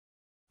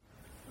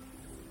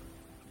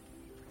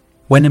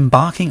When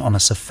embarking on a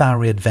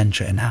safari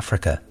adventure in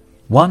Africa,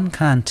 one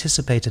can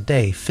anticipate a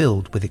day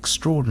filled with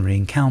extraordinary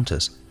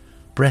encounters,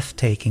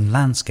 breathtaking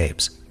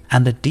landscapes,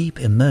 and a deep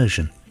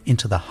immersion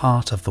into the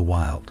heart of the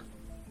wild.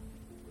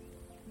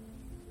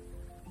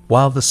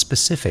 While the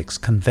specifics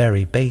can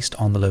vary based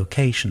on the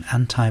location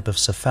and type of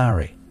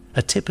safari,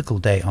 a typical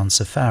day on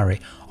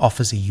safari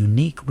offers a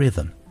unique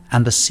rhythm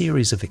and a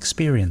series of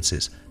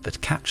experiences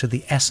that capture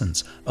the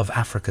essence of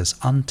Africa's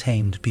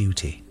untamed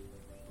beauty.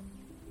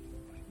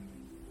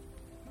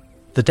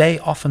 The day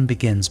often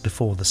begins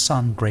before the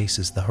sun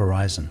graces the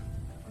horizon.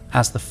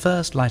 As the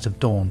first light of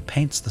dawn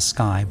paints the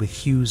sky with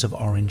hues of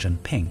orange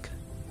and pink,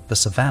 the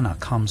savannah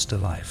comes to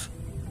life.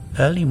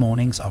 Early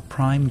mornings are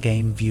prime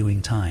game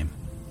viewing time.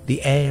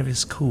 The air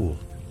is cool,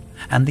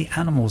 and the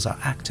animals are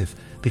active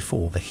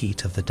before the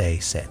heat of the day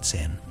sets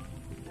in.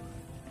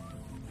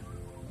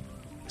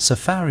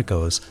 Safari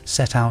goers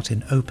set out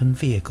in open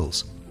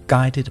vehicles,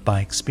 guided by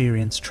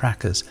experienced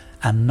trackers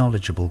and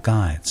knowledgeable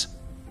guides.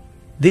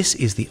 This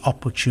is the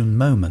opportune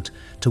moment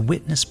to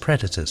witness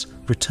predators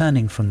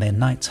returning from their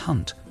night's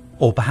hunt,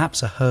 or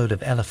perhaps a herd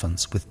of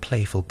elephants with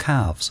playful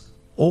calves,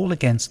 all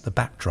against the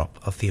backdrop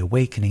of the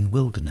awakening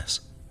wilderness.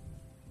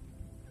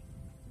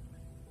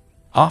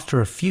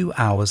 After a few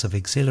hours of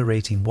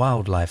exhilarating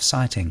wildlife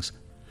sightings,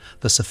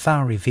 the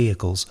safari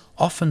vehicles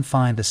often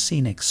find a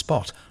scenic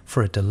spot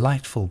for a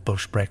delightful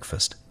bush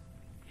breakfast.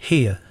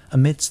 Here,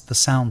 amidst the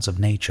sounds of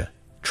nature,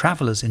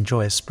 travelers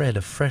enjoy a spread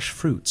of fresh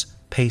fruits,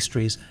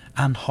 pastries,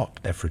 and hot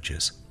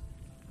beverages.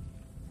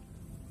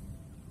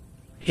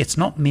 It's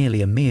not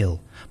merely a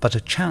meal, but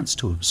a chance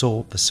to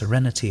absorb the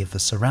serenity of the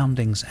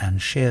surroundings and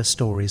share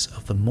stories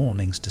of the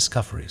morning's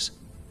discoveries.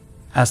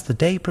 As the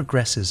day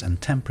progresses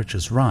and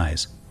temperatures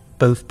rise,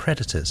 both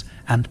predators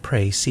and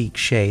prey seek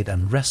shade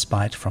and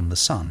respite from the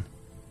sun.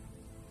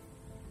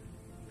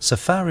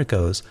 Safari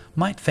goers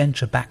might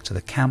venture back to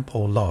the camp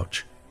or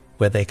lodge,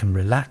 where they can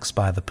relax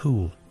by the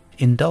pool,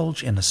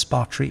 indulge in a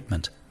spa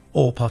treatment,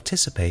 or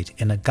participate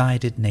in a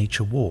guided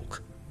nature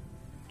walk.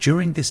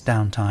 During this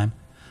downtime,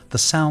 the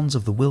sounds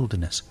of the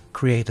wilderness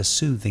create a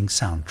soothing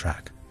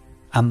soundtrack,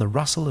 and the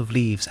rustle of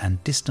leaves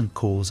and distant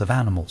calls of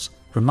animals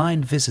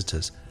remind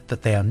visitors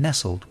that they are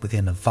nestled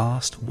within a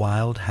vast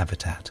wild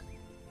habitat.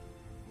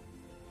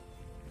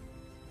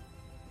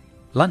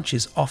 Lunch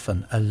is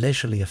often a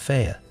leisurely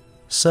affair,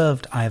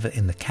 served either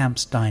in the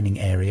camp's dining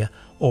area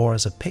or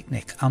as a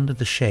picnic under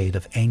the shade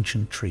of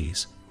ancient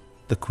trees.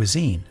 The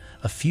cuisine,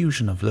 a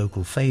fusion of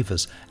local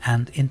flavors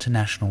and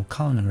international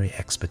culinary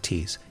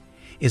expertise,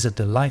 is a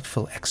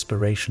delightful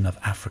exploration of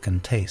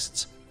African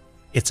tastes.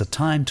 It's a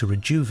time to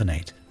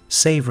rejuvenate,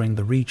 savoring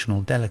the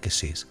regional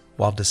delicacies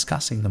while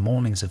discussing the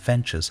morning's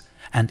adventures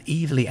and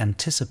eagerly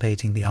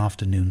anticipating the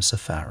afternoon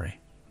safari.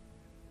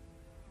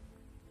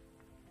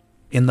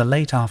 In the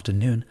late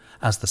afternoon,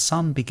 as the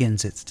sun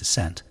begins its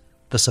descent,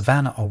 the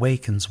savannah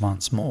awakens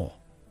once more.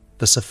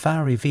 The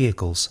safari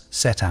vehicles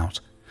set out,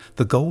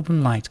 the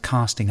golden light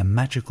casting a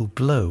magical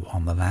glow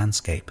on the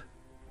landscape.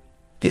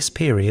 This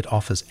period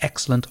offers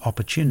excellent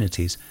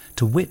opportunities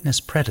to witness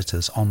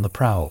predators on the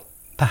prowl,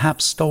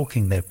 perhaps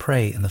stalking their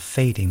prey in the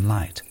fading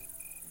light.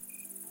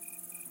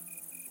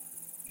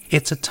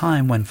 It's a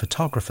time when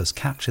photographers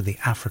capture the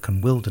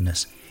African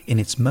wilderness in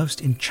its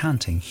most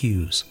enchanting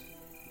hues.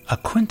 A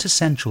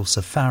quintessential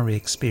safari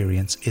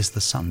experience is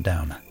the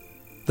sundowner.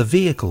 The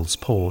vehicles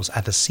pause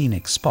at a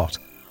scenic spot,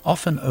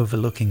 often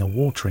overlooking a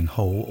watering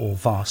hole or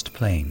vast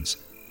plains.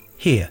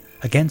 Here,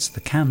 against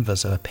the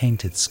canvas of a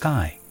painted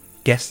sky,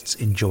 guests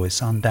enjoy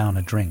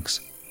sundowner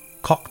drinks,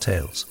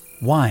 cocktails,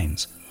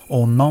 wines,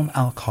 or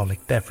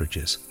non-alcoholic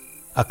beverages,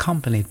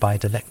 accompanied by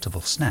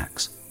delectable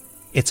snacks.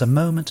 It's a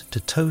moment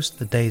to toast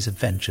the day's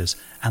adventures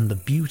and the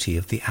beauty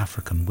of the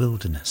African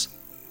wilderness.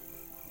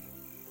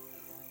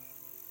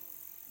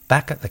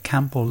 Back at the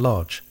camp or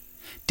lodge,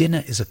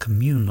 dinner is a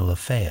communal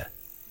affair.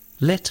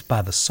 Lit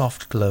by the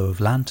soft glow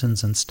of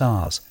lanterns and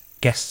stars,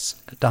 guests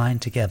dine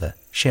together,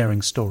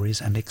 sharing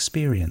stories and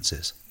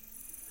experiences.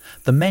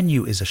 The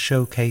menu is a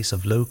showcase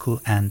of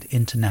local and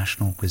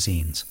international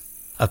cuisines,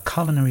 a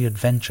culinary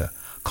adventure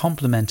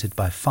complemented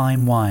by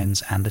fine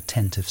wines and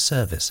attentive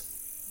service.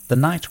 The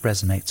night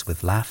resonates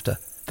with laughter,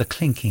 the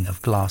clinking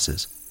of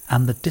glasses,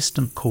 and the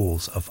distant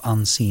calls of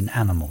unseen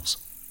animals.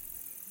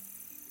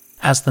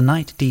 As the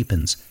night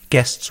deepens,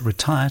 guests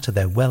retire to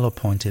their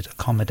well-appointed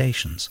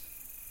accommodations.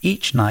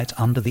 Each night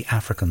under the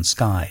African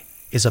sky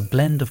is a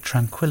blend of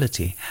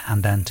tranquility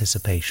and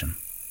anticipation.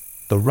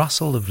 The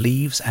rustle of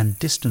leaves and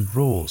distant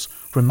roars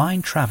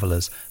remind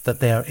travelers that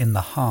they are in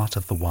the heart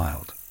of the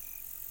wild.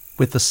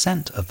 With the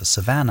scent of the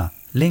savannah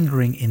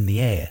lingering in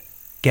the air,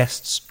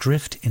 guests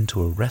drift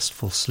into a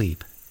restful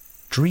sleep,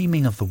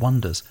 dreaming of the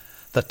wonders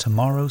that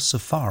tomorrow's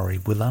safari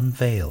will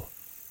unveil.